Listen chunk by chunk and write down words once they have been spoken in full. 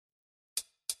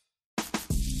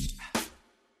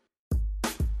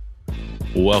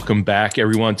Welcome back,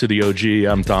 everyone, to the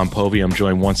OG. I'm Don Povia. I'm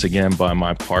joined once again by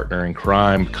my partner in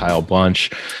crime, Kyle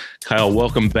Bunch. Kyle,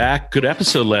 welcome back. Good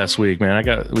episode last week, man.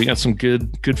 We got some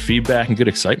good feedback and good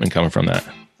excitement coming from that.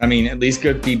 I mean, at least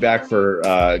good feedback for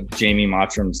Jamie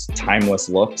Mottram's timeless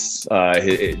looks,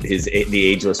 the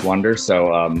ageless wonder.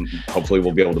 So hopefully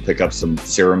we'll be able to pick up some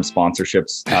serum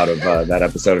sponsorships out of that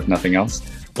episode, if nothing else.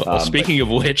 Well, speaking of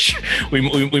which,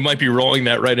 we might be rolling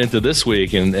that right into this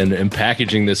week and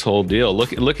packaging this whole deal.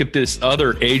 Look at this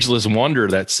other ageless wonder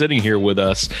that's sitting here with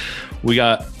us. We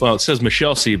got, well, it says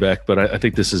Michelle Sebek, but I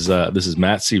think this is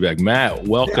Matt Sebek. Matt,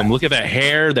 welcome. Yeah. Look at that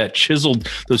hair,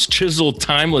 those chiseled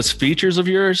timeless features of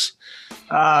yours.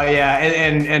 Yeah,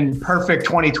 and perfect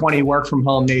 2020 work from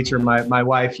home nature. My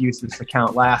wife used this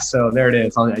account last, so there it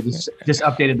is. I just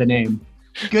updated the name.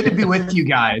 Good to be with you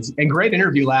guys, and great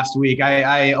interview last week.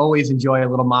 I always enjoy a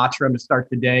little Mottram to start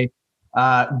the day.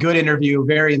 Good interview,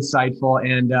 very insightful,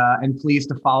 and pleased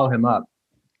to follow him up.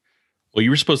 Well, you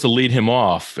were supposed to lead him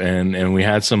off, and we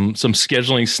had some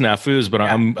scheduling snafus, but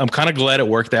yeah. I'm kind of glad it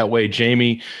worked that way.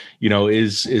 Jamie,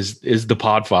 is the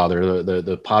podfather,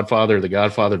 the podfather, the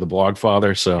godfather, the blog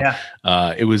father. So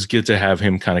yeah. It was good to have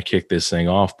him kind of kick this thing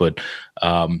off. But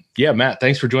yeah, Matt,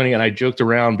 thanks for joining. And I joked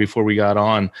around before we got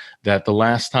on that the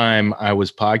last time I was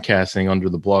podcasting under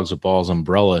the Blogs of Balls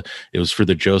umbrella, it was for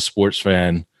the Joe Sports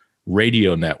Fan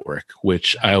radio network,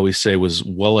 which I always say was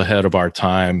well ahead of our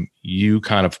time. You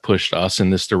kind of pushed us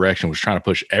in this direction, was trying to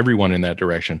push everyone in that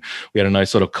direction. We had a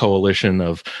nice little coalition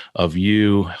of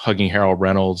you hugging Harold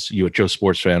Reynolds, you at Joe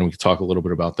Sports Fan. We could talk a little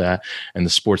bit about that, and the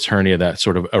sports hernia, that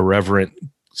sort of irreverent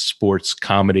sports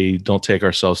comedy. Don't take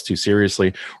ourselves too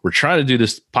seriously. We're trying to do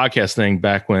this podcast thing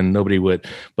back when nobody would,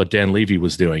 but Dan Levy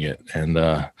was doing it. And,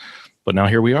 but now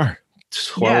here we are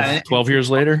 12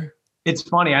 years later. It's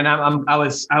funny, and I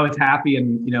was happy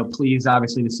and pleased,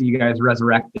 obviously, to see you guys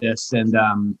resurrect this, and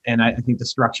I think the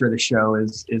structure of the show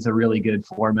is a really good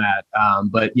format.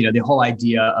 But the whole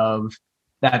idea of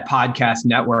that podcast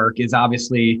network is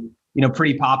obviously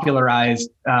pretty popularized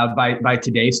by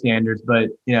today's standards. But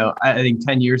I think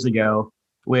 10 years ago,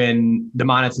 when the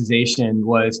monetization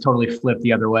was totally flipped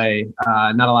the other way,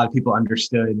 not a lot of people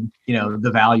understood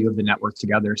the value of the network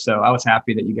together. So I was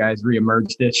happy that you guys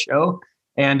reemerged this show.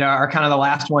 And are kind of the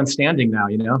last one standing now,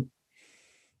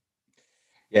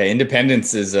 Yeah,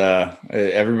 independence is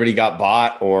everybody got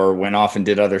bought or went off and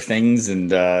did other things, and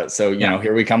so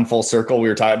here we come full circle. We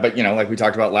were talking, but like we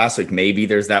talked about last week, maybe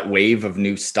there's that wave of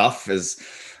new stuff as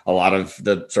a lot of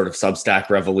the sort of Substack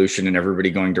revolution and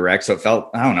everybody going direct. So it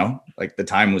felt, I don't know, like the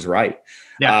time was right.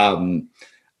 Yeah.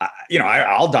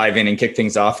 I'll dive in and kick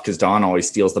things off because Don always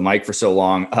steals the mic for so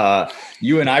long.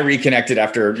 You and I reconnected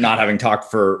after not having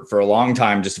talked for a long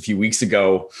time just a few weeks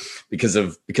ago because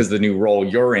of the new role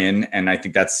you're in. And I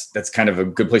think that's kind of a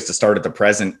good place to start at the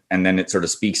present. And then it sort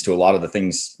of speaks to a lot of the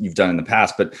things you've done in the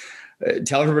past. But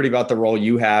tell everybody about the role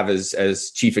you have as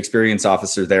chief experience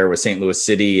officer there with St. Louis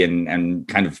City and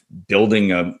kind of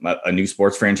building a new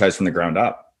sports franchise from the ground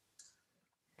up.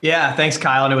 Yeah, thanks,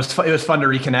 Kyle. And it was fun to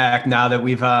reconnect now that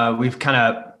we've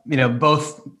kind of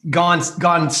both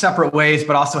gone separate ways,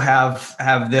 but also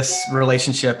have this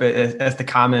relationship as the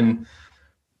common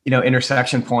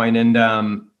intersection point. And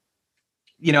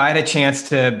I had a chance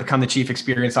to become the chief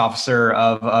experience officer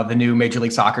of the new Major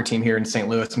League Soccer team here in St.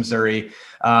 Louis, Missouri.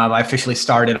 I officially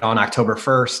started on October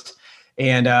 1st.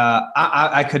 And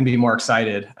I couldn't be more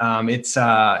excited. It's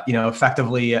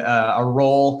effectively a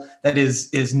role that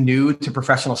is new to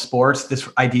professional sports. This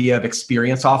idea of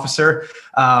experience officer.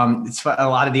 It's a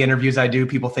lot of the interviews I do,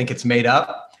 people think it's made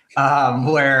up.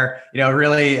 Where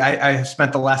really I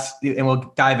spent the last, and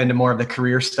we'll dive into more of the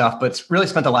career stuff, but it's really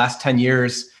spent the last 10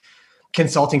 years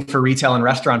consulting for retail and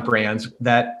restaurant brands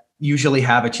that usually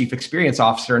have a chief experience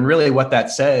officer. And really what that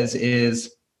says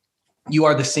is you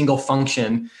are the single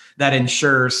function that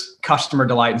ensures customer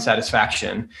delight and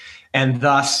satisfaction. And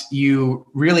thus you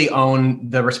really own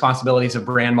the responsibilities of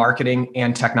brand marketing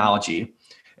and technology.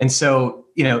 And so,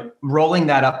 rolling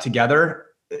that up together,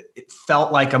 it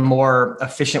felt like a more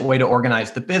efficient way to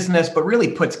organize the business, but really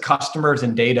puts customers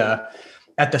and data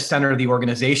at the center of the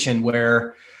organization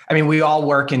where, we all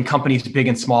work in companies big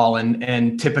and small,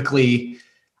 and typically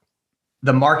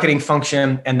the marketing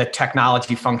function and the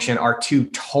technology function are two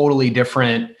totally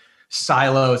different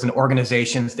silos and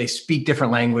organizations. They speak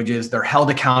different languages. They're held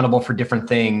accountable for different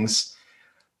things.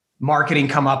 Marketing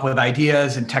come up with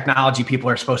ideas, and technology people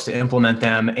are supposed to implement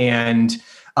them. And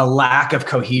a lack of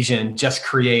cohesion just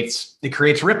creates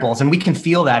ripples. And we can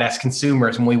feel that as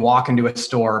consumers when we walk into a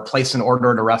store or place an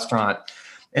order at a restaurant.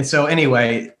 And so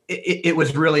anyway, it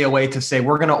was really a way to say,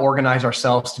 we're going to organize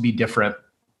ourselves to be different.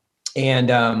 And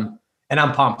And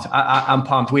I'm pumped. I'm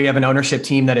pumped. We have an ownership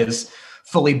team that is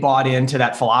fully bought into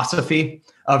that philosophy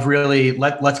of really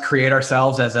let's create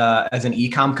ourselves as an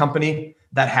e-com company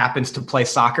that happens to play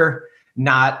soccer,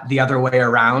 not the other way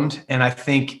around. And I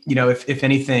think, if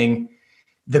anything,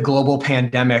 the global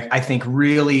pandemic, I think,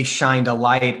 really shined a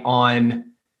light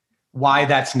on why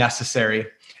that's necessary.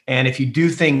 And if you do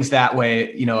things that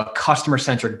way, a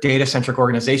customer-centric, data-centric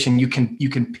organization, you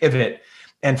can pivot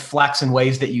and flex in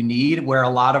ways that you need, where a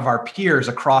lot of our peers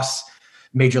across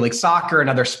Major League Soccer and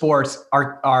other sports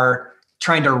are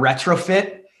trying to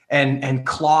retrofit and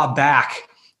claw back,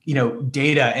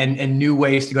 data and new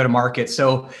ways to go to market.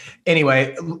 So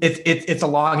anyway, it's a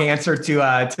long answer to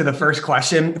the first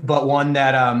question, but one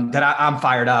that I'm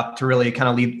fired up to really kind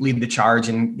of lead the charge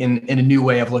in a new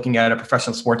way of looking at a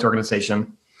professional sports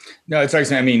organization. No, it's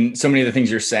exciting. I mean, so many of the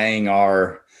things you're saying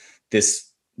are this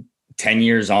 10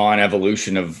 years on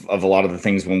evolution of a lot of the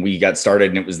things when we got started,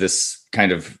 and it was this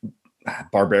kind of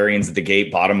barbarians at the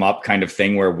gate, bottom up kind of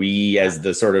thing where we as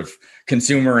the sort of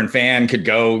consumer and fan could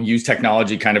go use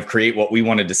technology, kind of create what we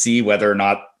wanted to see, whether or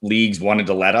not leagues wanted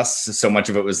to let us. So much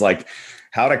of it was like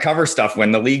how to cover stuff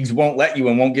when the leagues won't let you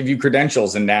and won't give you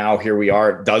credentials. And now here we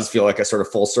are. It does feel like a sort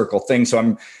of full circle thing. So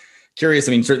I'm curious.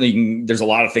 I mean, certainly there's a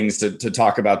lot of things to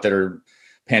talk about that are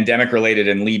pandemic related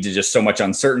and lead to just so much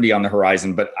uncertainty on the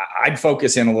horizon. But I'd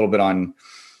focus in a little bit on,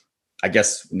 I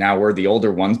guess now we're the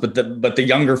older ones, but the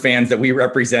younger fans that we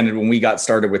represented when we got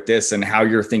started with this, and how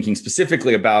you're thinking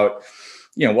specifically about,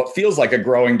 what feels like a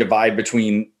growing divide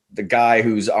between the guy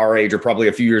who's our age or probably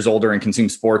a few years older and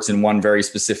consumes sports in one very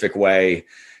specific way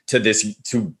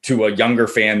to a younger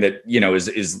fan that,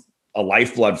 is a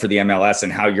lifeblood for the MLS,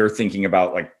 and how you're thinking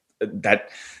about like that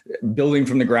building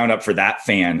from the ground up for that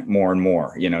fan more and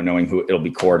more, knowing who it'll be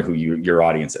core to who your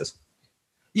audience is.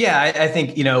 Yeah, I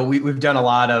think, we've done a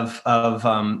lot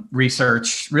of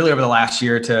research really over the last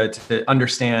year to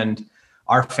understand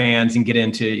our fans and get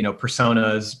into,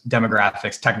 personas,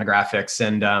 demographics, technographics.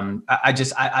 And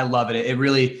I love it. It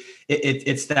really,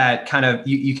 it's that kind of,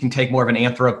 you can take more of an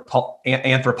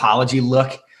anthropology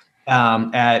look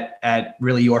at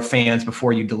really your fans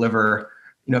before you deliver,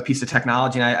 a piece of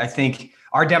technology. And I think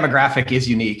our demographic is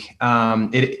unique.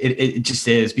 It just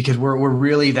is, because we're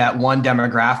really that one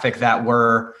demographic that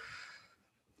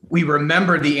we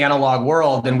remember the analog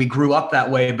world and we grew up that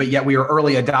way, but yet we were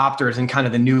early adopters in kind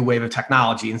of the new wave of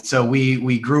technology. And so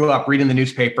we grew up reading the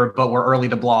newspaper, but we're early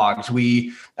to blogs.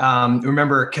 We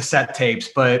remember cassette tapes,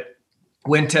 but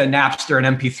went to Napster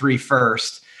and MP3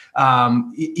 first.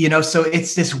 So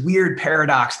it's this weird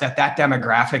paradox that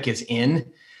demographic is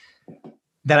in,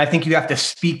 that I think you have to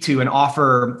speak to and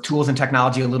offer tools and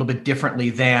technology a little bit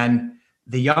differently than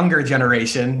the younger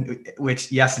generation,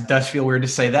 which, yes, it does feel weird to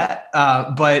say that,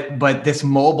 but this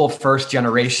mobile first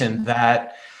generation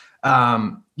that,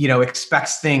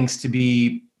 expects things to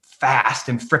be fast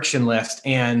and frictionless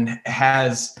and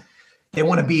they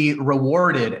want to be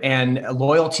rewarded, and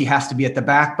loyalty has to be at the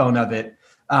backbone of it.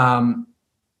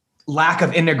 Lack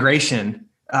of integration.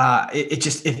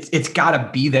 It's got to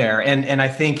be there. And I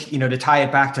think, to tie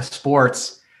it back to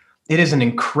sports, it is an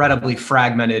incredibly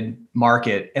fragmented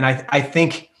market. And I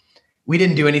think we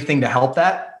didn't do anything to help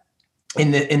that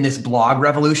in this blog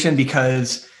revolution,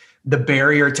 because the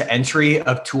barrier to entry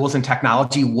of tools and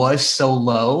technology was so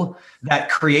low that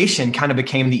creation kind of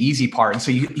became the easy part. And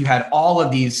so you had all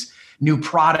of these new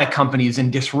product companies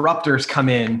and disruptors come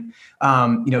in,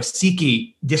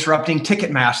 SeatGeek disrupting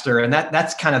Ticketmaster. And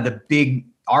that's kind of the big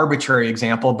arbitrary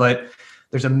example, but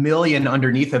there's a million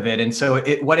underneath of it. And so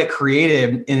what it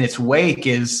created in its wake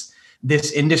is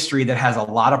this industry that has a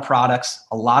lot of products,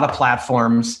 a lot of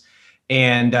platforms,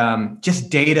 and just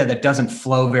data that doesn't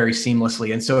flow very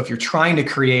seamlessly. And so if you're trying to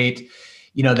create,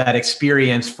 that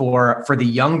experience for the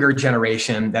younger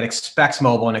generation that expects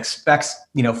mobile and expects,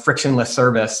 frictionless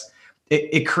service,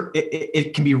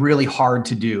 it can be really hard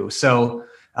to do. So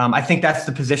I think that's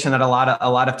the position that a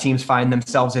lot of teams find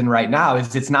themselves in right now.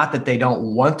 Is it's not that they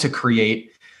don't want to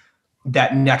create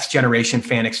that next generation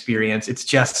fan experience. It's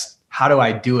just, how do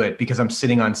I do it? Because I'm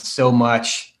sitting on so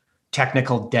much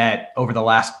technical debt over the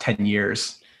last 10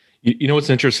 years. What's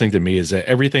interesting to me is that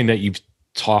everything that you've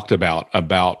talked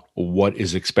about what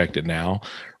is expected now,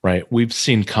 right? We've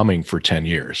seen coming for 10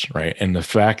 years, right? And the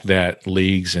fact that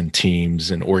leagues and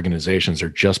teams and organizations are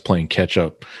just playing catch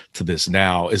up to this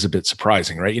now is a bit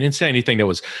surprising, right? You didn't say anything that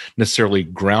was necessarily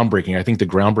groundbreaking. I think the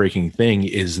groundbreaking thing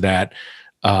is that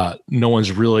no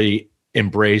one's really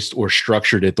embraced or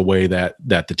structured it the way that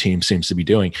the team seems to be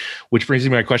doing, which brings me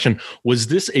to my question. Was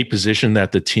this a position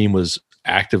that the team was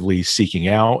actively seeking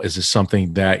out? Is this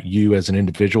something that you as an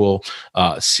individual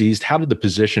seized? How did the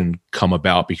position come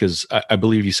about? Because I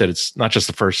believe you said it's not just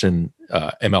the first in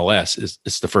MLS,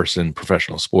 it's the first in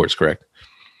professional sports, correct?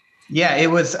 Yeah,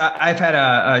 it was. I've had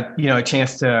a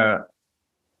chance to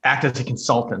act as a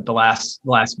consultant the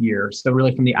last year. So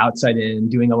really from the outside in,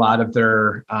 doing a lot of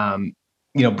their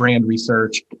brand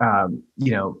research,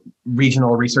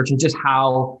 regional research, and just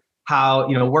how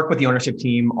work with the ownership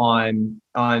team on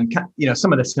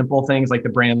some of the simple things like the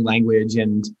brand language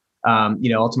and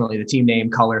ultimately the team name,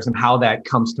 colors, and how that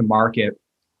comes to market.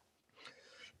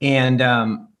 And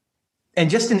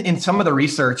just in some of the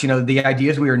research, the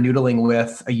ideas we were noodling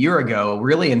with a year ago,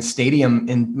 really in stadium,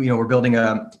 and we're building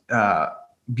a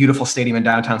beautiful stadium in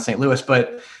downtown St. Louis.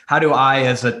 But how do I,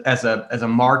 as a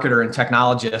marketer and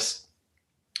technologist,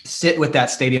 sit with that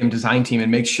stadium design team and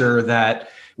make sure that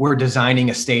we're designing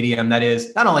a stadium that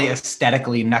is not only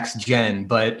aesthetically next gen,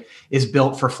 but is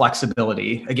built for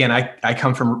flexibility? Again, I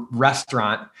come from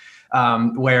restaurant,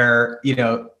 where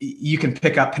you can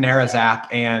pick up Panera's app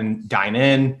and dine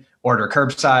in, order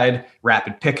curbside,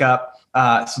 rapid pickup.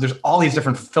 So there's all these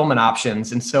different fulfillment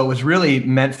options. And so it was really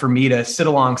meant for me to sit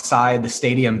alongside the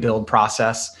stadium build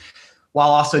process while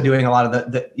also doing a lot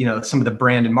of the some of the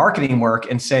brand and marketing work,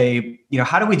 and say,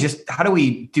 how do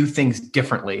we do things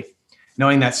differently?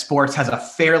 Knowing that sports has a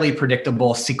fairly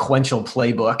predictable sequential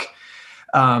playbook.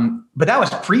 But that was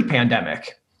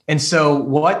pre-pandemic. And so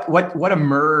what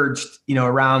emerged,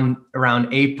 around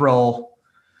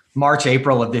March,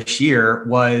 April of this year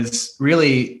was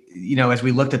really, as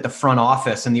we looked at the front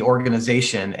office and the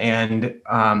organization and,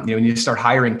 when you start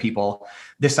hiring people,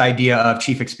 this idea of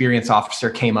chief experience officer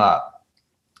came up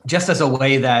just as a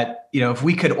way that, if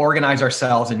we could organize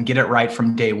ourselves and get it right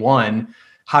from day one,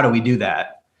 how do we do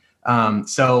that?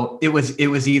 So it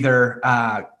was either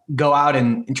go out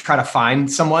and try to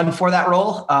find someone for that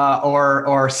role,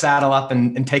 or saddle up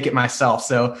and take it myself.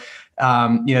 So,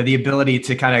 the ability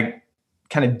to kind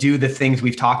of do the things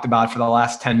we've talked about for the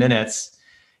last 10 minutes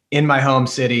in my home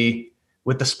city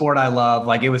with the sport I love.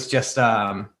 Like, it was just,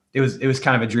 it was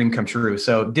kind of a dream come true.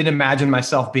 So didn't imagine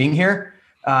myself being here,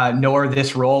 nor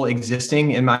this role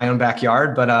existing in my own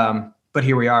backyard, but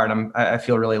here we are. And I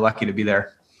feel really lucky to be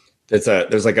there.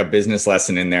 There's like a business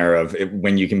lesson in there of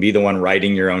when you can be the one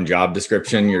writing your own job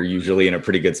description, you're usually in a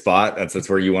pretty good spot. That's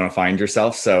where you want to find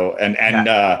yourself. So,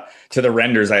 to the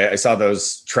renders, I saw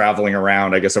those traveling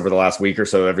around, I guess, over the last week or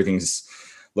so. Everything's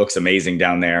looks amazing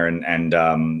down there.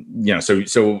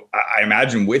 So I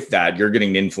imagine with that, you're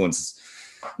getting to influence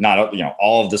not,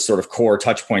 all of the sort of core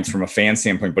touch points from a fan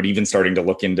standpoint, but even starting to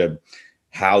look into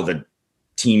how the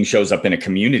team shows up in a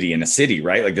community, in a city,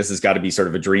 right? Like, this has got to be sort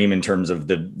of a dream in terms of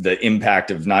the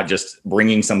impact of not just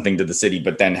bringing something to the city,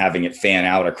 but then having it fan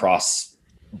out across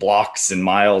blocks and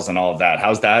miles and all of that.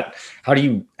 How's that? How do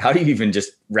you even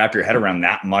just wrap your head around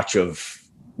that much of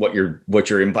what you're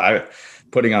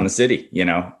putting on the city?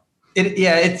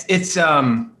 It's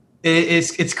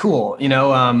cool.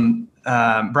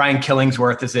 Brian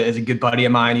Killingsworth is a good buddy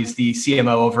of mine. He's the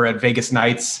CMO over at Vegas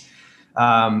Knights.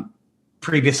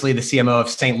 Previously the CMO of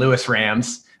St. Louis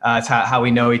Rams. It's how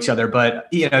we know each other, but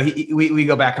we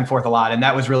go back and forth a lot. And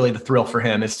that was really the thrill for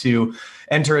him, is to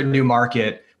enter a new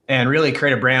market and really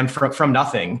create a brand from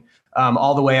nothing,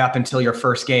 all the way up until your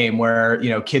first game, where,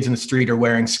 kids in the street are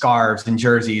wearing scarves and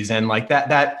jerseys, and like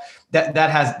that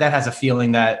has a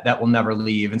feeling that will never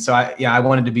leave. And so I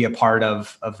wanted to be a part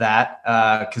of that,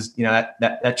 because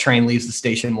that train leaves the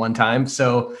station one time.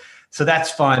 So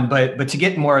that's fun. But to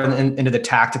get more into the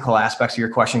tactical aspects of your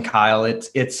question, Kyle, it's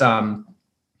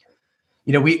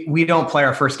we don't play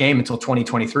our first game until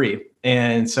 2023.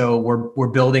 And so we're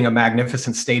building a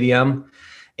magnificent stadium.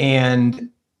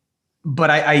 But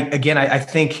I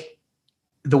think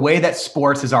the way that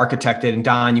sports is architected, and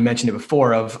Don, you mentioned it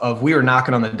before, of we were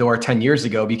knocking on the door 10 years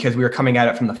ago because we were coming at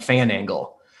it from the fan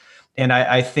angle. And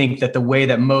I think that the way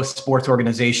that most sports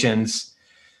organizations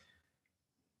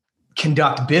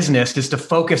conduct business is to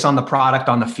focus on the product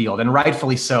on the field, and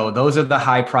rightfully so. Those are the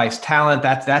high priced talent.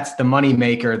 That's the money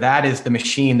maker. That is the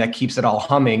machine that keeps it all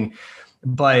humming.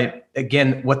 But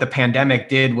again, what the pandemic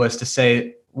did was to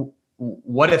say,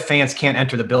 what if fans can't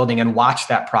enter the building and watch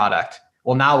that product?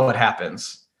 Well, now what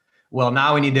happens? Well,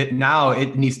 now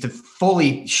it needs to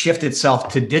fully shift itself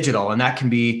to digital, and that can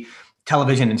be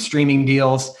television and streaming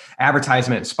deals,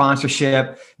 advertisement and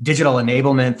sponsorship, digital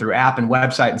enablement through app and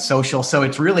website and social. So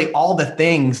it's really all the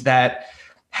things that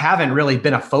haven't really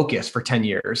been a focus for 10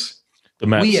 years.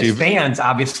 We as fans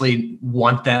obviously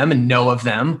want them and know of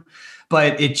them,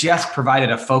 but it just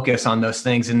provided a focus on those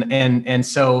things. And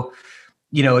so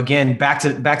again, back to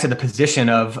the position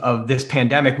of this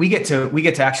pandemic, we get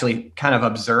to actually kind of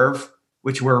observe,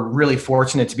 which we're really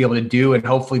fortunate to be able to do. And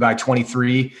hopefully by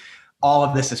 23, all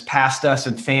of this is past us,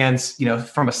 and fans,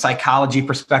 from a psychology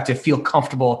perspective, feel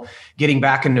comfortable getting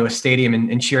back into a stadium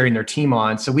and cheering their team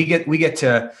on. So we get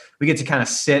to kind of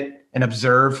sit and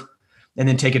observe and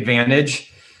then take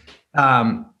advantage.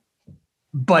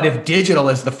 But if digital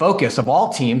is the focus of all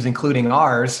teams, including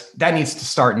ours, that needs to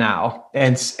start now.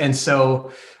 And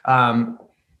so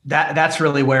that's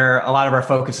really where a lot of our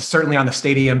focus is, certainly on the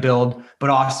stadium build, but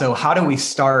also how do we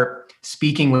start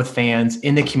speaking with fans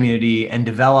in the community and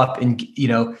develop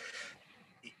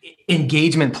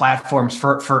engagement platforms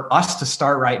for us to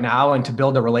start right now and to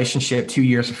build a relationship 2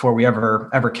 years before we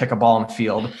ever kick a ball in the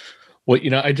field. Well,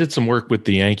 I did some work with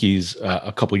the Yankees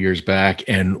a couple years back,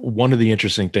 and one of the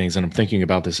interesting things, and I'm thinking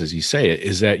about this as you say it,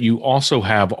 is that you also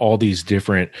have all these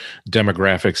different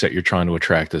demographics that you're trying to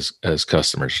attract as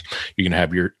customers. You can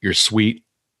have your suite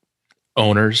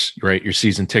owners, right? Your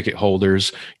season ticket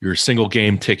holders, your single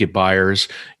game ticket buyers,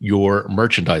 your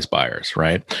merchandise buyers,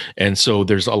 right? And so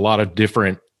there's a lot of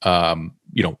different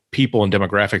people and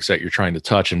demographics that you're trying to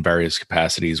touch in various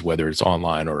capacities, whether it's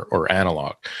online or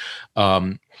analog.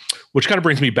 Which kind of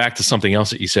brings me back to something else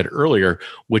that you said earlier,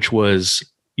 which was,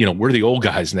 we're the old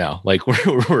guys now. Like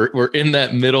we're in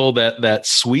that middle, that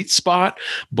sweet spot,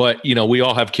 but we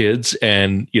all have kids,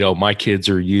 and my kids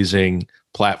are using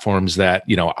platforms that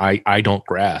I don't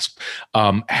grasp.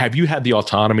 Have you had the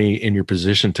autonomy in your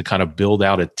position to kind of build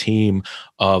out a team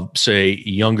of, say,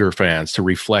 younger fans to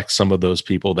reflect some of those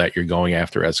people that you're going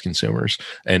after as consumers,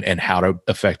 and how to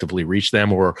effectively reach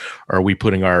them? Or are we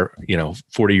putting our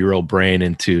 40-year-old brain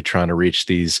into trying to reach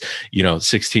these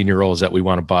 16-year-olds that we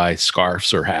want to buy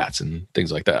scarves or hats and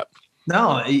things like that?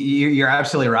 No, you're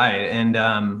absolutely right. And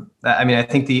I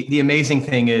think the amazing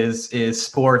thing is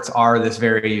sports are this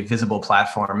very visible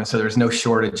platform. And so there's no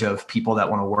shortage of people that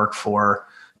want to work for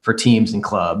teams and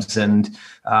clubs. And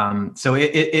so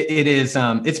it is,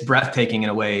 it's breathtaking in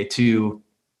a way to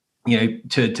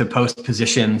post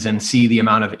positions and see the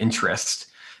amount of interest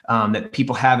that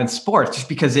people have in sports, just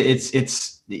because it's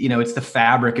the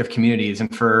fabric of communities.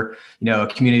 And for, a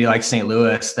community like St.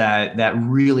 Louis that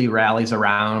really rallies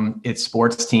around its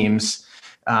sports teams,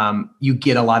 you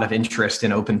get a lot of interest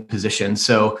in open positions.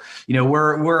 So,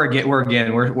 we're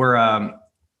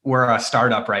a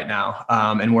startup right now,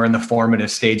 and we're in the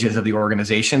formative stages of the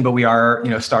organization, but we are,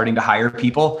 starting to hire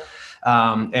people.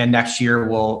 And next year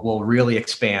we'll really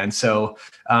expand. So,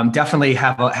 definitely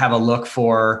have a look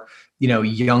for,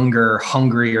 younger,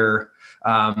 hungrier,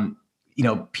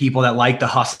 people that like to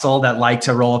hustle, that like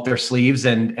to roll up their sleeves.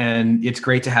 And it's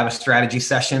great to have a strategy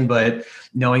session, but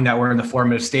knowing that we're in the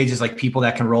formative stages, like people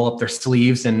that can roll up their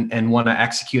sleeves and want to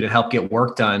execute and help get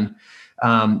work done.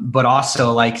 But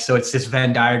also so it's this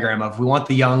Venn diagram of, we want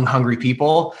the young, hungry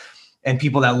people and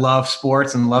people that love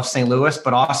sports and love St. Louis,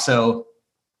 but also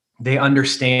they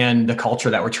understand the culture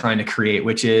that we're trying to create,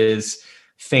 which is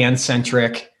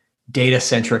fan-centric,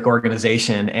 data-centric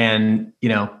organization. And,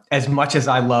 as much as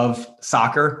I love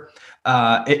soccer,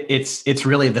 it's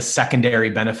really the secondary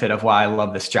benefit of why I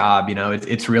love this job.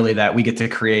 It's really that we get to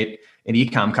create an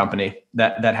e-com company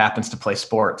that happens to play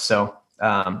sports. So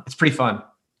it's pretty fun.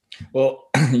 Well,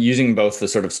 using both the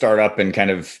sort of startup and kind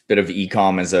of bit of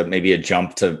e-com as maybe a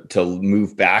jump to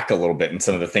move back a little bit, and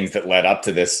some of the things that led up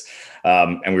to this.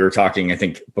 And we were talking, I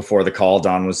think before the call,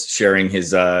 Don was sharing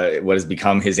his what has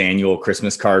become his annual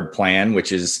Christmas card plan,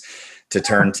 which is to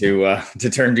turn to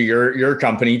your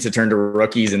company, to turn to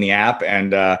Rookies in the app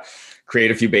and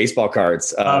create a few baseball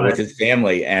cards with his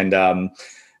family. And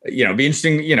be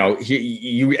interesting.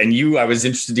 I was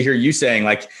interested to hear you saying,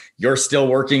 like, you're still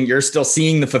working, you're still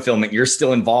seeing the fulfillment, you're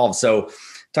still involved. So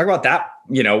talk about that,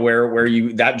 where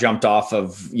you, that jumped off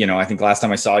of, I think last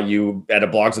time I saw you at a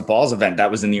Blogs with Balls event,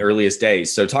 that was in the earliest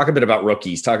days. So talk a bit about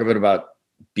Rookies, talk a bit about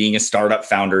being a startup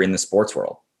founder in the sports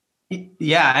world.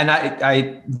 Yeah.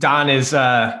 And Don's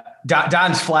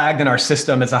flagged in our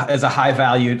system as a high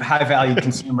valued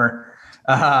consumer.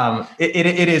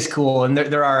 It is cool. And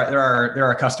there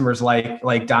are customers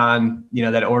like Don,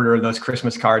 that order those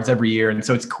Christmas cards every year. And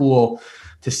so it's cool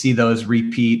to see those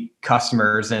repeat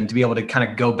customers and to be able to kind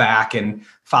of go back and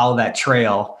follow that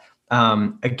trail.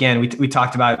 Again, we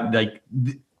talked about like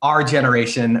our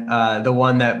generation, the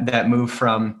one that moved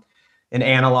from an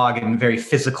analog and very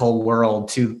physical world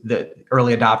to the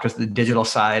early adopters, the digital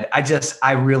side.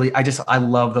 I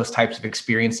love those types of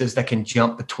experiences that can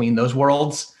jump between those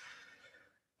worlds.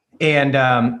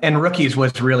 And Rookies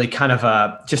was really kind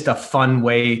of just a fun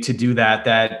way to do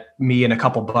that me and a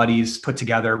couple buddies put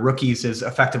together. Rookies is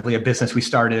effectively a business we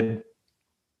started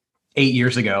 8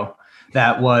 years ago.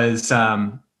 That was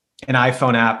an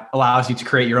iPhone app, allows you to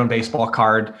create your own baseball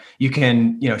card. You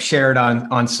can, share it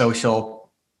on social,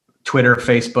 Twitter,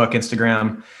 Facebook,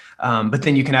 Instagram. But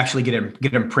then you can actually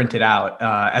get them printed out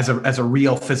as a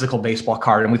real physical baseball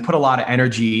card. And we put a lot of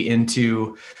energy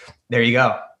into, there you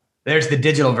go. There's the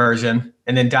digital version.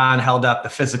 And then Don held up the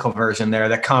physical version there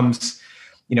that comes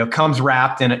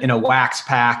wrapped in a wax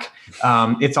pack.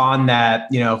 It's on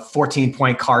that,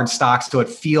 14-point card stock. So it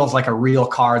feels like a real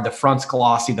card. The front's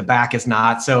glossy, the back is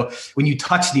not. So when you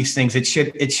touch these things, it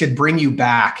should bring you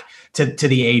back to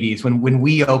the 80s when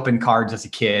we opened cards as a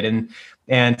kid.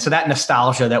 And so that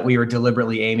nostalgia that we were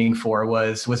deliberately aiming for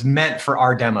was meant for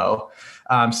our demo.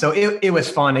 So it was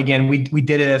fun. Again, we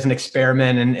did it as an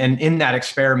experiment. And in that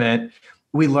experiment,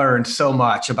 we learned so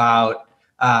much about,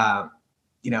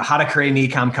 how to create an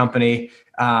e-com company,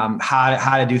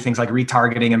 how to do things like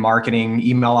retargeting and marketing,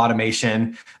 email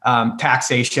automation,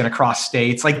 taxation across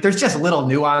states. Like there's just little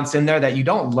nuance in there that you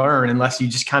don't learn unless you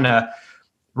just kind of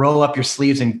roll up your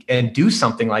sleeves and do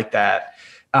something like that.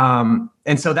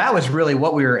 And so that was really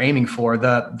what we were aiming for.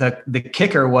 The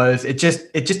kicker was it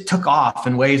just took off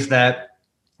in ways that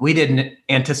we didn't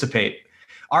anticipate.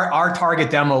 Our target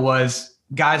demo was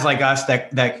guys like us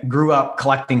that grew up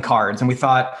collecting cards. And we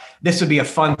thought this would be a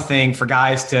fun thing for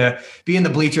guys to be in the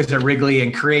bleachers at Wrigley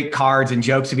and create cards and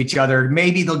jokes of each other.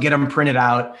 Maybe they'll get them printed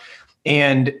out.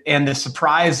 And the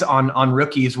surprise on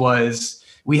Rookies was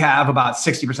we have about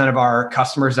 60% of our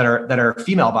customers that are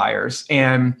female buyers.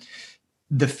 And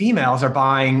the females are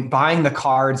buying the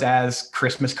cards as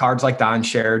Christmas cards like Don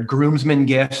shared, groomsmen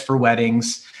gifts for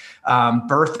weddings,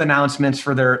 birth announcements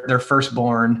for their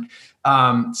firstborn.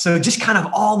 So just kind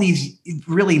of all these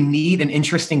really neat and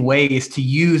interesting ways to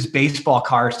use baseball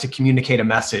cards to communicate a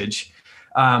message.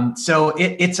 So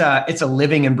it's a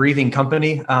living and breathing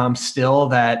company still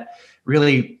that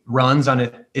really runs on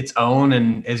its own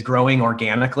and is growing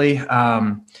organically.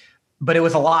 But it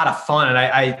was a lot of fun.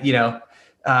 And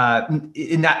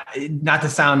not to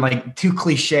sound like too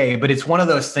cliche, but it's one of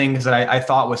those things that I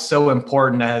thought was so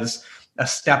important as a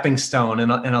stepping stone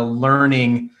and a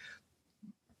learning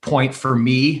point for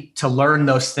me to learn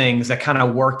those things that kind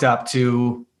of worked up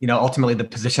to, ultimately the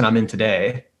position I'm in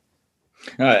today.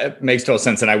 It makes total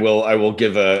sense. And I will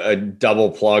give a double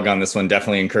plug on this one.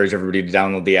 Definitely encourage everybody to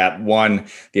download the app. One,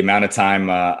 the amount of time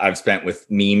I've spent with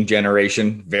meme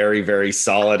generation, very, very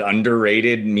solid,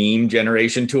 underrated meme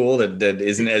generation tool that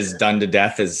isn't as done to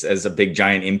death as a big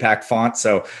giant impact font.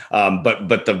 So,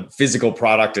 but the physical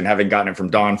product and having gotten it from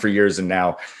Don for years and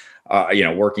now,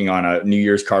 working on a New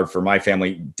Year's card for my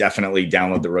family, definitely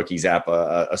download the Rookies app,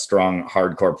 a strong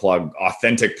hardcore plug,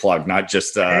 authentic plug, not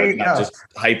just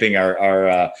hyping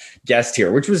our guest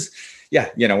here, which was,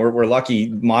 we're lucky.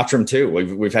 Mottram too.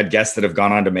 We've had guests that have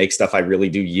gone on to make stuff I really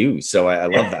do use. So I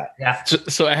love that. Yeah.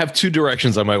 So I have two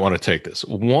directions I might want to take this.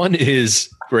 One is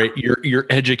right, your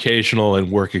educational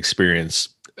and work experience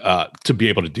to be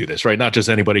able to do this, right? Not just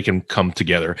anybody can come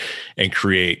together and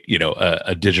create,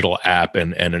 a digital app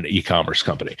and an e-commerce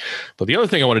company. But the other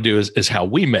thing I want to do is how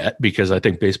we met, because I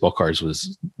think baseball cards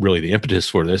was really the impetus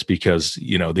for this, because,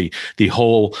 the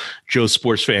whole Joe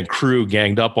Sports Fan crew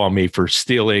ganged up on me for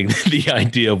stealing the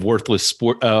idea of worthless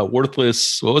card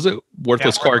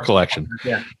collection.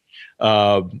 Yeah.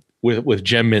 With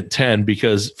Gem Mint 10,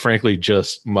 because frankly,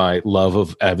 just my love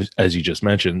of, as you just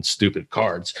mentioned, stupid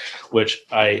cards, which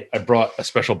I brought a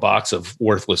special box of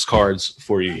worthless cards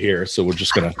for you here. So we're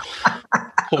just going to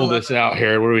pull this out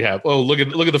here. What do we have? Oh, look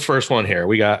at the first one here.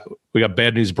 We got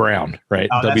Bad News Brown, right?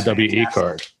 Oh, WWE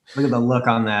card. Look at the look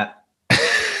on that.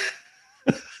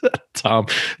 Tom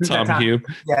Hume.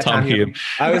 Yeah, Tom Hume.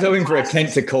 I was hoping for a Kent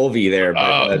Tekulve there.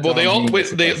 But, well, they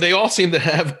all seem to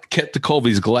have Kent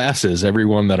Tekulve's glasses. Every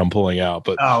one that I'm pulling out,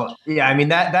 but yeah, I mean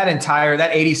that entire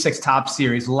 86 top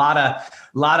series, a lot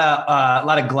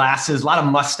of glasses, a lot of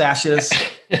mustaches.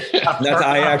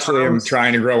 I actually am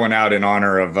trying to grow one out in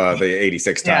honor of the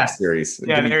 86 top series.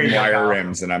 Yeah, there you wire go.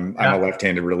 rims, and I'm a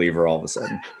left-handed reliever all of a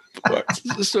sudden.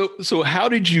 So how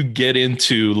did you get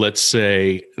into, let's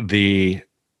say, the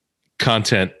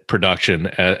content production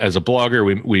as a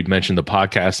blogger? We mentioned the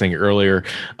podcasting earlier.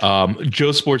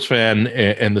 Joe Sports Fan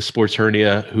and the Sports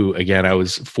Hernia, who again I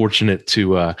was fortunate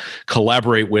to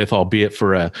collaborate with, albeit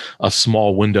for a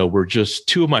small window, were just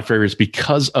two of my favorites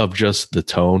because of just the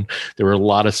tone. There were a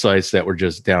lot of sites that were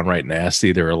just downright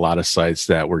nasty. There were a lot of sites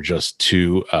that were just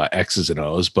too X's and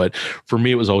O's. But for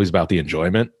me, it was always about the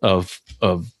enjoyment of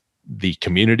the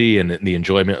community and the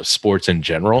enjoyment of sports in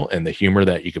general, and the humor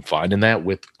that you can find in that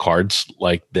with cards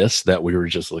like this that we were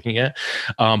just looking at.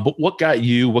 But what got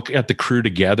the crew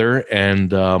together,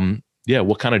 and Yeah.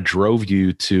 What kind of drove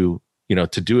you to,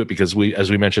 to do it? Because as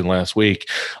we mentioned last week,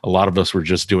 a lot of us were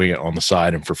just doing it on the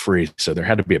side and for free. So there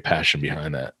had to be a passion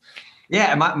behind that.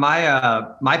 Yeah,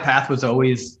 my path was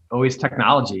always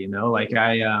technology. Like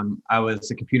I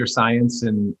was a computer science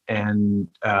and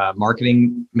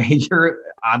marketing major,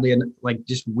 oddly, and like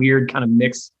just weird kind of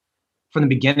mix from the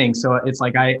beginning. So it's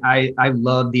like I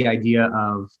love the idea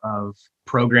of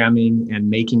programming and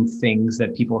making things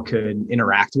that people could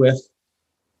interact with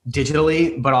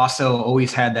digitally, but also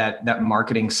always had that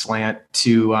marketing slant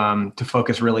to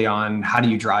focus really on how do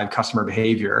you drive customer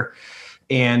behavior.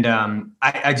 And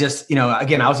I just,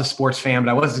 again, I was a sports fan,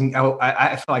 but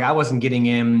I felt like I wasn't getting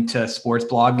into sports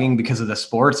blogging because of the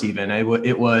sports even.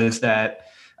 It was that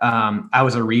I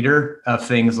was a reader of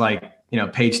things like,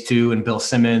 Page Two and Bill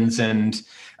Simmons. And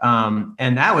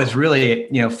that was really,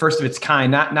 first of its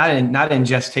kind, not in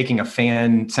just taking a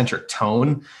fan centric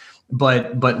tone,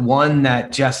 but one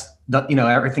that just,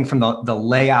 everything from the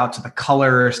layout to the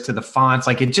colors to the fonts,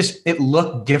 like it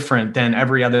looked different than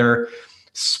every other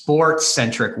sports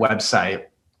centric website.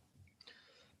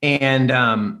 And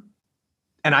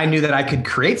I knew that I could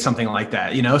create something like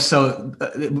that, so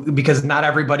because not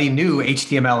everybody knew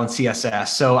HTML and CSS.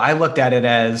 So I looked at it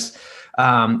as,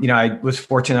 I was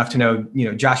fortunate enough to know,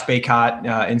 Josh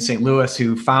Baycott in St. Louis,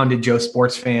 who founded Joe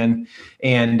Sports Fan,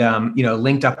 and,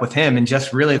 linked up with him. And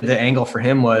just really the angle for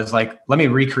him was like, let me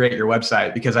recreate your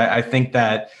website, because I think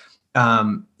that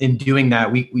in doing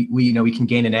that, we can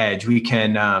gain an edge. We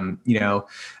can,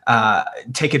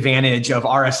 take advantage of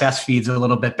RSS feeds a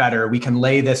little bit better. We can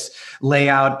lay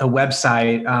out the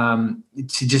website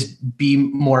to just be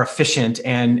more efficient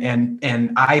and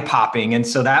eye popping. And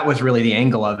so that was really the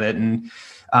angle of it. And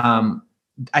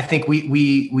I think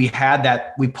we had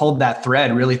that, we pulled that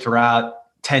thread really throughout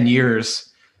 10 years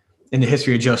in the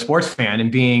history of Joe Sports Fan,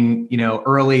 and being,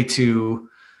 early to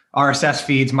RSS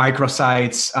feeds,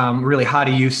 microsites, really how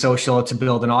to use social to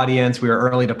build an audience. We were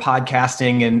early to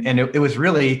podcasting, and it was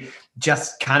really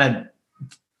just kind of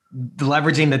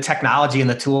leveraging the technology and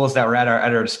the tools that were at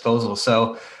our disposal.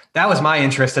 So that was my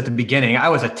interest at the beginning. I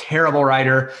was a terrible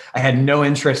writer. I had no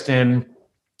interest in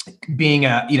being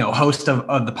a host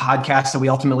of the podcast that we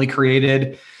ultimately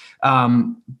created,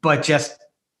 but just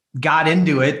got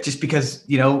into it just because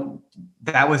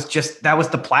that was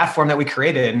the platform that we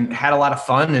created, and had a lot of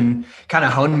fun and kind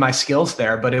of honed my skills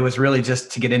there. But it was really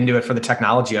just to get into it for the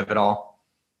technology of it all.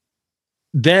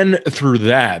 Then through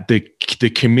that, the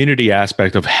community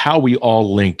aspect of how we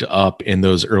all linked up in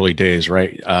those early days,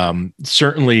 right?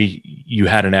 Certainly you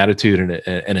had an attitude and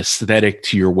an aesthetic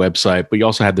to your website, but you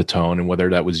also had the tone, and whether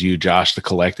that was you, Josh, the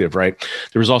collective, right?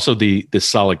 There was also the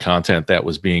solid content that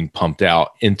was being pumped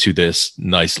out into this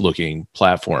nice looking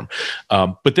platform.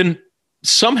 But then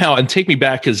somehow, and take me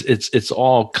back, because it's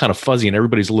all kind of fuzzy and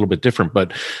everybody's a little bit different,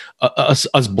 but us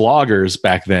bloggers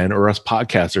back then, or us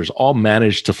podcasters, all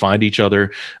managed to find each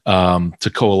other,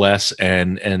 to coalesce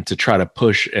and to try to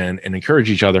push and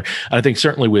encourage each other. And I think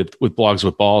certainly with Blogs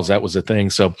with Balls, that was a thing.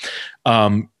 So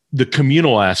the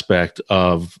communal aspect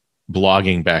of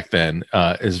blogging back then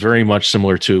is very much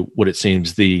similar to what it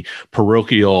seems the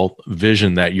parochial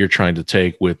vision that you're trying to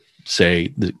take with,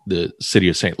 say, the city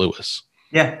of St. Louis.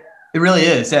 Yeah. It really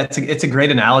is. It's a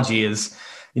great analogy, is,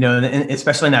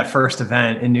 especially in that first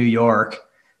event in New York,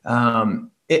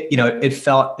 it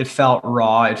felt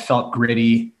raw, it felt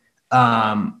gritty.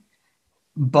 But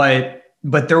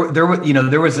there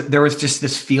was just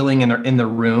this feeling in the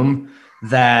room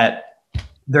that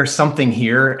there's something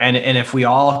here. And if we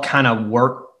all kind of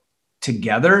work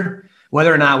together,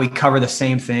 whether or not we cover the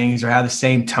same things or have the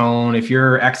same tone, if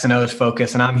you're X and O's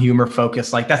focused and I'm humor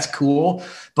focused, like that's cool.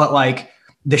 But like,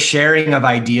 the sharing of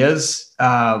ideas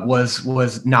was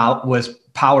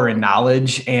power and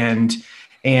knowledge, and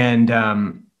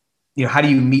how do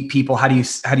you meet people? How do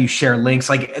you share links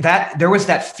like that? There was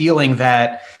that feeling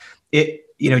that it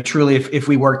truly, if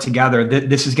we work together,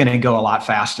 this is going to go a lot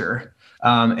faster.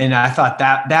 And I thought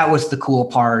that was the cool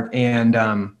part. And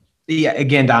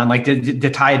again, Don, like to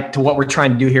tie it to what we're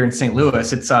trying to do here in St.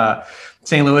 Louis, it's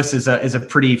St. Louis is a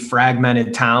pretty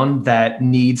fragmented town that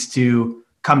needs to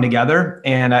come together.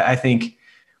 And I think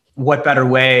what better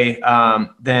way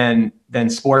than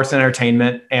sports and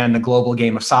entertainment and the global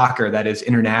game of soccer that is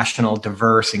international,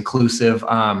 diverse, inclusive.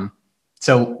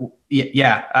 So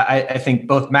yeah, I think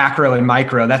both macro and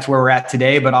micro, that's where we're at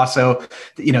today, but also,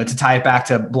 to tie it back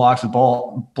to Blogs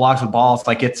with Balls,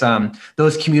 like it's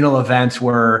those communal events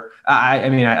were,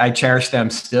 I cherish them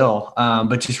still,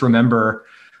 but just remember,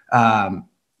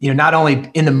 not only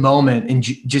in the moment and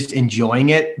just enjoying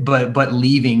it, but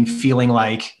leaving feeling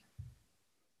like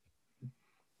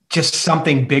just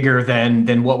something bigger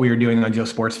than what we were doing on Joe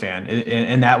Sports Fan.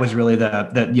 And that was really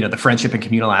the friendship and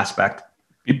communal aspect.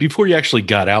 Before you actually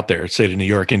got out there, say to New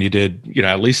York, and you did,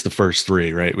 at least the first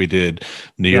three, right? We did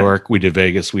New York, we did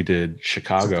Vegas, we did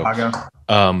Chicago.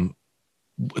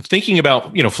 Thinking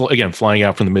about, again, flying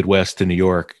out from the Midwest to New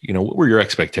York, what were your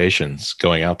expectations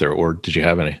going out there, or did you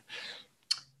have any?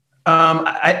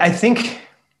 I think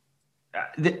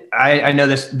I know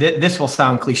this will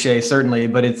sound cliche, certainly,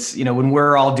 but it's, when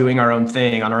we're all doing our own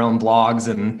thing on our own blogs,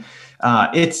 and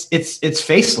it's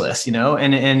faceless,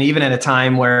 and even at a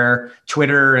time where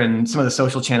Twitter and some of the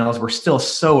social channels were still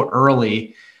so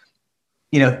early,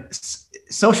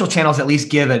 social channels at least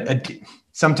give a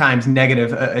sometimes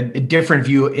negative, a different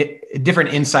view, a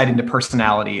different insight into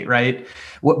personality, right?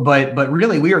 But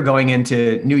really, we were going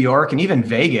into New York and even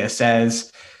Vegas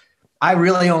as I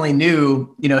really only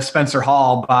knew, Spencer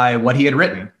Hall by what he had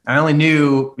written. I only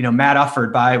knew, Matt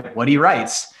Ufford by what he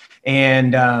writes,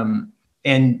 and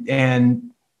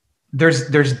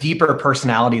there's deeper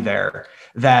personality there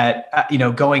that,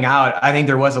 going out, I think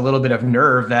there was a little bit of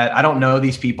nerve that I don't know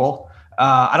these people.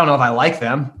 I don't know if I like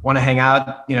them, want to hang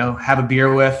out, have a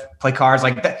beer with, play cards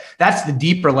like that. That's the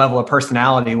deeper level of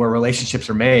personality where relationships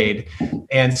are made.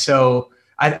 And so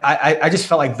I just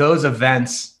felt like those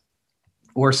events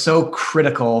were so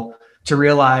critical to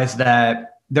realize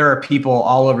that there are people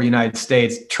all over the United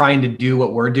States trying to do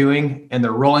what we're doing, and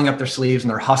they're rolling up their sleeves and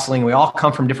they're hustling. We all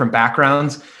come from different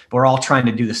backgrounds, but we're all trying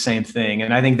to do the same thing.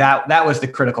 And I think that was the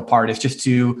critical part, is just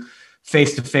to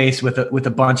face to face with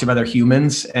a bunch of other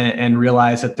humans and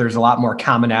realize that there's a lot more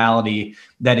commonality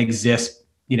that exists,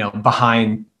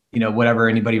 behind, whatever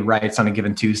anybody writes on a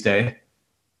given Tuesday.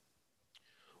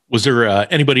 Was there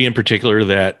anybody in particular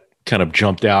that kind of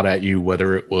jumped out at you,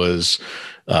 whether it was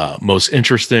most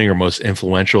interesting or most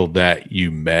influential that you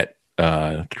met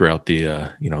throughout the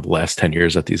the last 10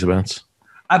 years at these events?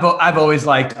 I've always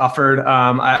liked Ufford.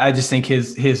 I just think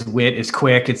his wit is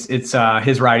quick. It's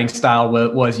his writing style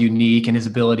was unique, and his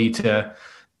ability to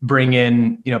bring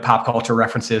in pop culture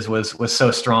references was so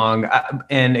strong.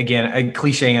 And again, a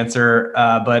cliche answer,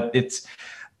 but it's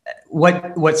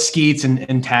what Skeets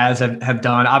and Taz have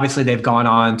done. Obviously, they've gone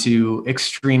on to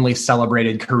extremely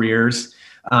celebrated careers,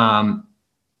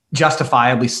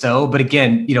 justifiably so. But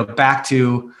again, back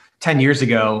to 10 years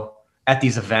ago at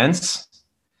these events,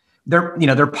 their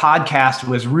podcast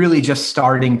was really just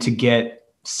starting to get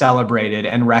celebrated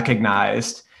and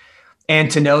recognized. And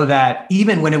to know that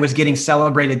even when it was getting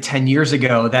celebrated 10 years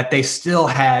ago, that they still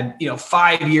had,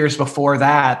 5 years before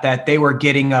that they were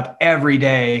getting up every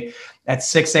day at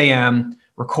 6 a.m.,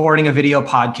 recording a video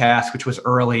podcast, which was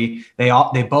early. They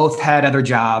both had other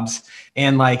jobs,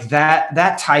 and like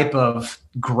that type of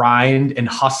grind and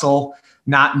hustle,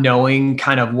 not knowing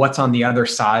kind of what's on the other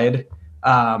side.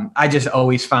 I just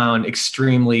always found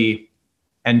extremely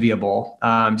enviable,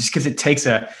 just because it takes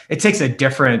a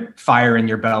different fire in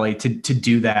your belly to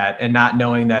do that, and not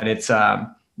knowing that it's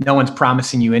no one's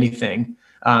promising you anything.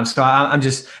 So I'm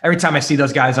just, every time I see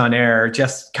those guys on air,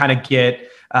 just kind of get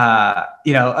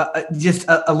just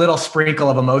a little sprinkle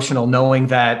of emotional, knowing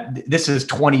that this is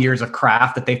 20 years of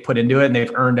craft that they've put into it, and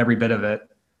they've earned every bit of it.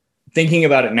 Thinking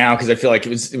about it now, because I feel like it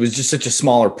was just such a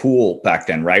smaller pool back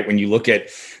then, right? When you look at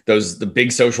the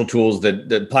big social tools,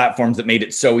 the platforms that made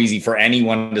it so easy for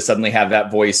anyone to suddenly have that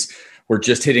voice, were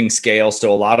just hitting scale.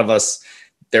 So a lot of us,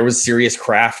 there was serious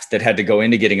craft that had to go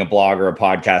into getting a blog or a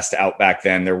podcast out back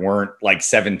then. There weren't like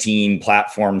 17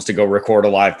 platforms to go record a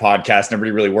live podcast.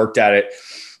 Nobody really worked at it.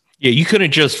 Yeah, you couldn't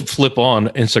just flip on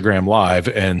Instagram Live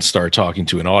and start talking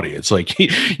to an audience. Like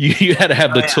you had to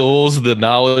have the tools, the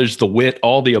knowledge, the wit,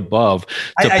 all the above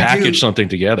to package something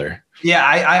together. Yeah,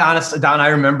 I honestly, Don, I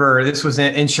remember this was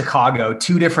in Chicago,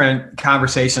 2 different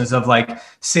conversations of like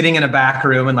sitting in a back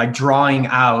room and like drawing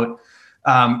out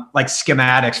like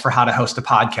schematics for how to host a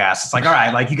podcast. It's like, all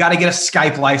right, like you got to get a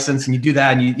Skype license, and you do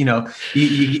that, and you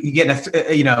get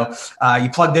you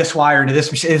plug this wire into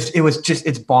this machine. It was just,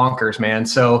 it's bonkers, man.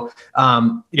 So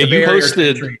you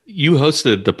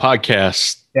hosted the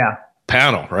podcast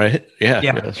panel, right?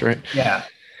 Yeah, that's right. Yeah.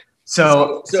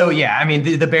 So yeah, I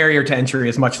mean, the barrier to entry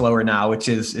is much lower now, which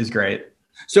is great.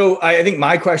 So I think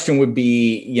my question would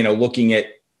be, looking at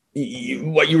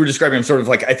what you were describing, I'm sort of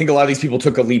like, I think a lot of these people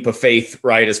took a leap of faith,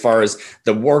 right? As far as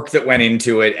the work that went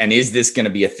into it, and is this going to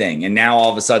be a thing? And now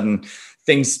all of a sudden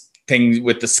things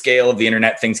with the scale of the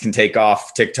internet, things can take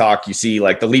off. TikTok, you see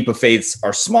like the leap of faiths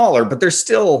are smaller, but they're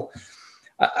still,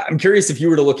 I'm curious if you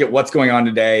were to look at what's going on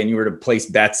today and you were to place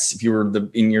bets, if you were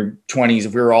in your 20s,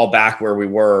 if we were all back where we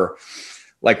were,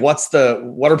 like what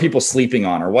are people sleeping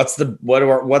on, or what's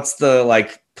the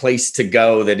like place to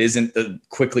go that isn't the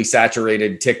quickly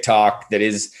saturated TikTok that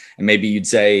is, and maybe you'd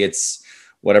say it's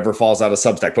whatever falls out of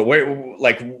Substack, but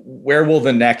where will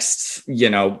the next,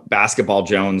 Basketball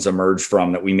Jones emerge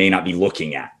from that we may not be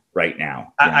looking at right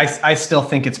now? I still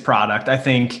think it's product. I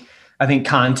think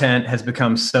content has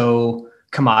become so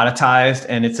commoditized,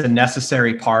 and it's a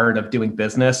necessary part of doing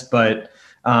business. But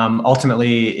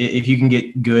ultimately, if you can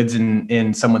get goods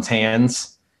in someone's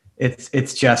hands,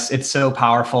 it's so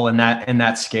powerful, and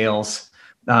that scales.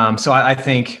 So I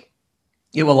think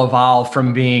it will evolve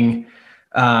from being,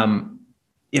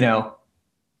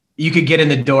 you could get in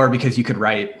the door because you could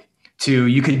write, to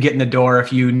you could get in the door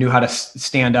if you knew how to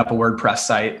stand up a WordPress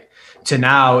site, to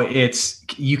now it's,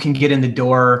 you can get in the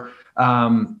door.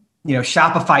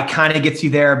 Shopify kind of gets you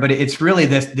there, but it's really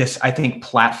this, I think,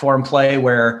 platform play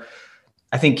where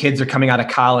I think kids are coming out of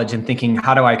college and thinking,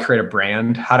 how do I create a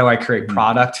brand? How do I create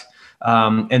product?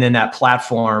 And then that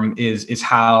platform is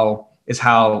how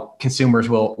consumers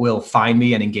will find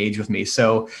me and engage with me.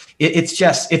 So it's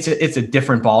a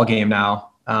different ball game now.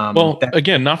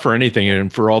 Again, not for anything,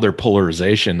 and for all their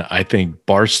polarization, I think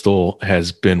Barstool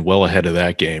has been well ahead of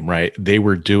that game, right? They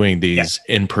were doing these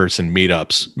in-person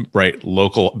meetups, right?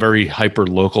 Local, very hyper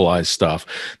localized stuff.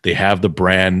 They have the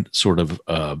brand sort of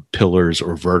pillars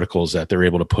or verticals that they're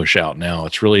able to push out now.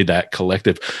 It's really that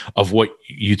collective of what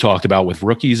you talked about with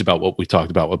rookies, about what we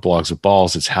talked about with Blogs with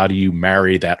Balls. It's how do you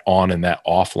marry that on and that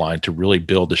offline to really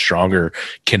build a stronger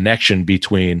connection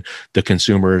between the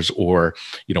consumers, or,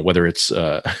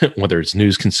 whether it's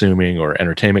news consuming or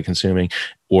entertainment consuming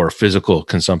or physical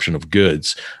consumption of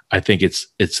goods. I think it's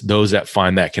those that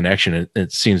find that connection. And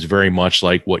it seems very much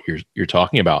like what you're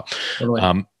talking about.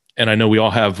 Totally. And I know we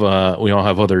all have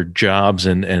other jobs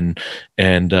and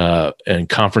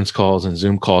conference calls and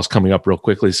Zoom calls coming up real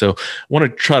quickly. So I want to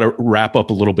try to wrap up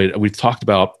a little bit. We've talked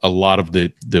about a lot of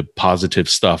the positive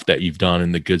stuff that you've done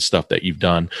and the good stuff that you've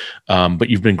done, but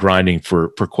you've been grinding for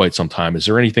quite some time. Is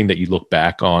there anything that you look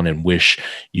back on and wish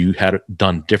you had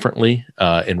done differently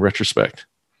in retrospect?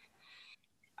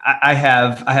 I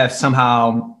have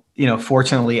somehow,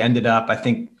 fortunately ended up, I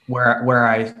think, where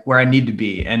I need to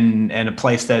be, and a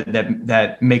place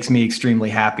that makes me extremely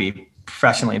happy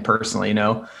professionally and personally,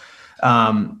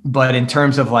 but in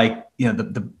terms of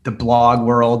the blog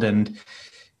world, and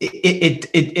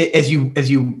it as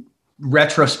you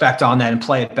retrospect on that and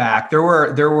play it back, there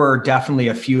were definitely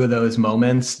a few of those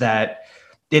moments that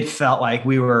it felt like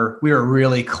we were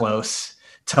really close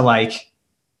to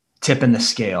tipping the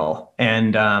scale.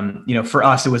 And, for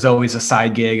us, it was always a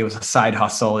side gig. It was a side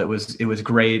hustle. It was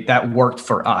great. That worked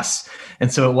for us.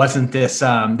 And so it wasn't this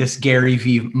Gary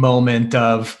V moment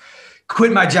of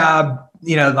quit my job.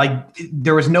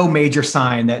 There was no major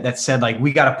sign that said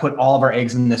we got to put all of our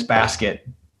eggs in this basket.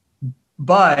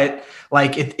 But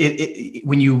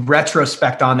when you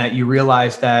retrospect on that, you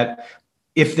realize that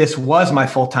if this was my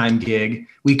full-time gig,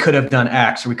 we could have done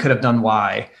X or we could have done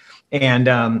Y.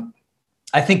 And,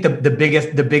 I think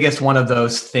the biggest one of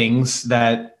those things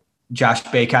that Josh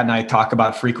Baycott and I talk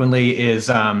about frequently is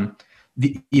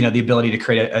the ability to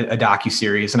create a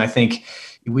docuseries. And I think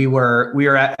we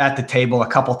were at the table a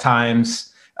couple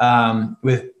times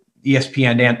with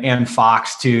ESPN and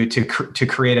Fox to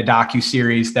create a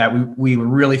docuseries that we were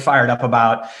really fired up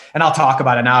about. And I'll talk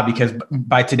about it now because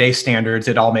by today's standards,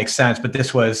 it all makes sense. But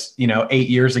this was 8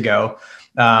 years ago.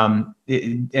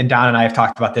 And Don and I have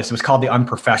talked about this. It was called The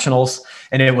Unprofessionals,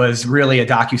 and it was really a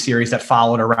docuseries that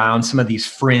followed around some of these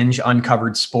fringe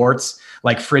uncovered sports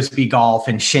like frisbee golf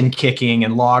and shin kicking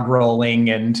and log rolling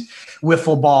and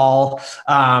wiffle ball.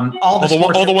 All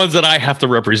the ones that I have to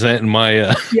represent in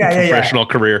my professional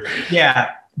career.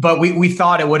 Yeah, but we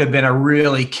thought it would have been a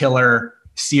really killer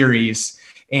series.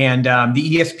 And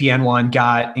the ESPN one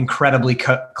got incredibly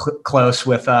close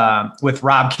with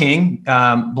Rob King,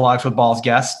 Blogs with Balls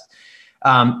guest.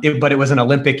 But it was an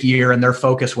Olympic year, and their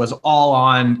focus was all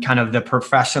on kind of the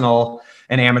professional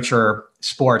and amateur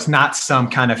sports, not some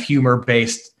kind of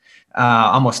humor-based,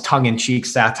 almost tongue-in-cheek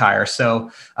satire.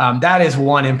 So that is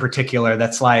one in particular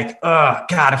that's oh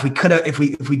God, if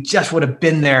we just would have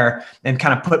been there and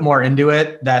kind of put more into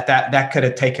it, that could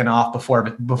have taken off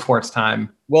before its time.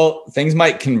 Well, things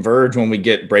might converge when we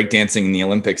get breakdancing in the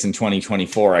Olympics in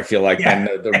 2024. I feel like then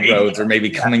the roads are maybe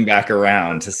coming back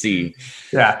around to see.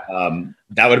 Yeah.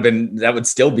 That would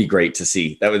still be great to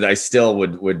see. I still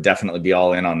would definitely be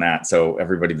all in on that. So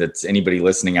anybody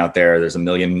listening out there, there's a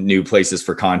million new places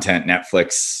for content.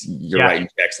 Netflix, you're writing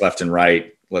checks left and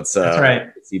right. Let's see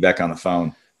Sebek on the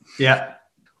phone. Yeah.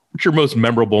 what's your most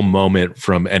memorable moment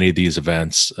from any of these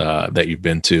events that you've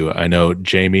been to? I know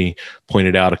Jamie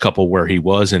pointed out a couple where he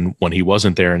was and when he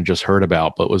wasn't there and just heard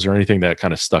about, but was there anything that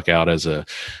kind of stuck out as a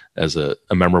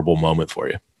memorable moment for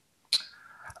you?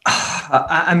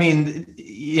 I mean,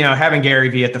 having Gary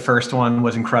Vee at the first one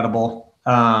was incredible.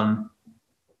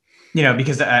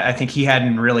 Because I think he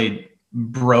hadn't really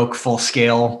broke full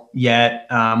scale yet,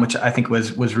 which I think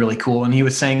was really cool. And he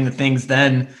was saying the things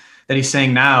then that he's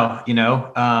saying now,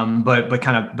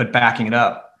 but backing it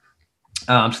up.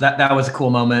 So that was a cool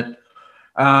moment.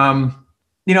 I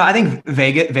think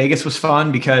Vegas was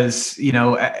fun because,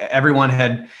 everyone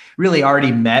had really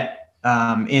already met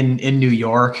in New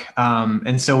York.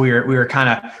 And so we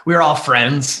were all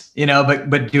friends,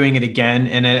 but doing it again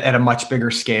and at a much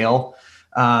bigger scale.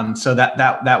 So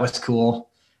that was cool.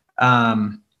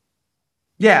 I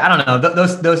don't know.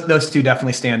 Those two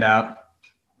definitely stand out.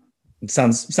 It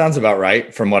sounds about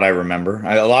right from what I remember.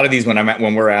 A lot of these,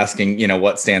 when we're asking,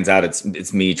 what stands out,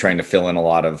 it's me trying to fill in a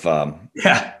lot of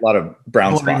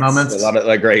brown spots, moments. A lot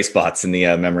of gray spots in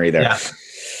the memory there. Yeah.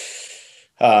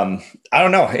 I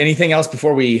don't know anything else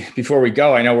before we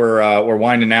go. I know we're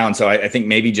winding down, so I think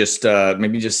maybe just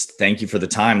thank you for the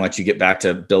time. Let you get back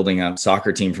to building a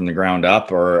soccer team from the ground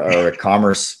up, or a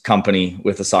commerce company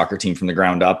with a soccer team from the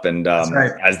ground up. And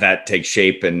right. As that takes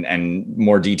shape and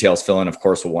more details fill in, of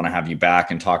course, we'll want to have you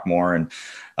back and talk more. And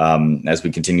as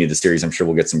we continue the series, I'm sure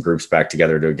we'll get some groups back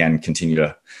together to again continue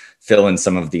to fill in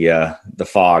some of the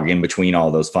fog in between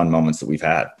all those fun moments that we've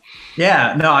had.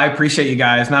 Yeah, no, I appreciate you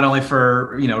guys, not only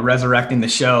for, resurrecting the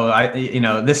show.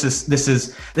 This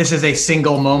is a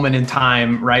single moment in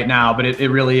time right now, but it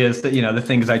really is that, the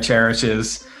things I cherish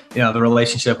is, the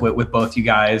relationship with both you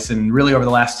guys, and really over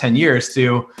the last 10 years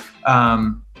to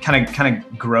kind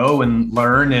of grow and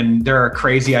learn. And there are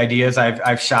crazy ideas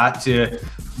I've shot to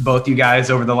both you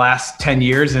guys over the last 10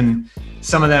 years, and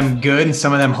some of them good and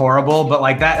some of them horrible, but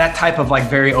like that type of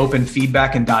very open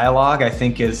feedback and dialogue, I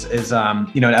think is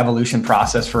an evolution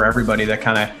process for everybody that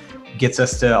kind of gets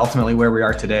us to ultimately where we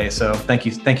are today. So thank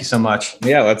you so much.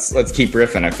 Yeah, let's keep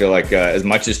riffing. I feel like as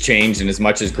much as changed and as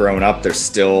much as grown up, there's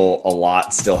still a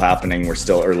lot still happening. We're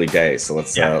still early days, so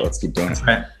let's keep doing it.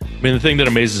 Right. I mean, the thing that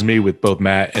amazes me with both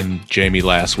Matt and Jamie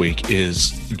last week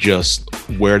is just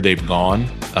where they've gone.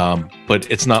 But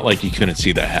it's not like you couldn't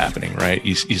see that happening, right?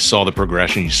 You saw the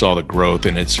progression, you saw the growth,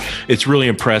 and it's really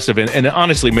impressive. And it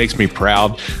honestly makes me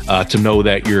proud to know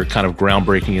that you're kind of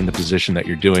groundbreaking in the position that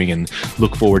you're doing, and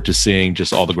look forward to seeing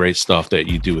just all the great stuff that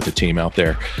you do with the team out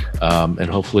there. And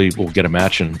hopefully we'll get a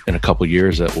match in a couple of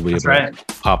years that we'll be able to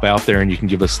pop out there and you can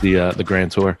give us the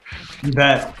grand tour. You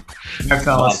bet. Thanks,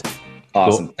 fellas.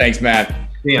 Awesome. Cool. Thanks, Matt.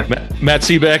 Yeah. Matt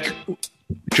Sebek,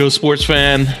 Joe Sports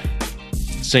Fan,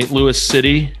 St. Louis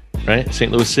City, right?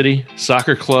 St. Louis City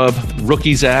Soccer Club,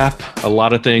 Rookies app, a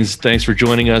lot of things. Thanks for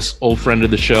joining us, old friend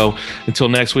of the show. Until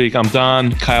next week, I'm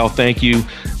Don. Kyle, thank you.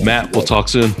 Matt, we'll talk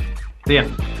soon. See ya.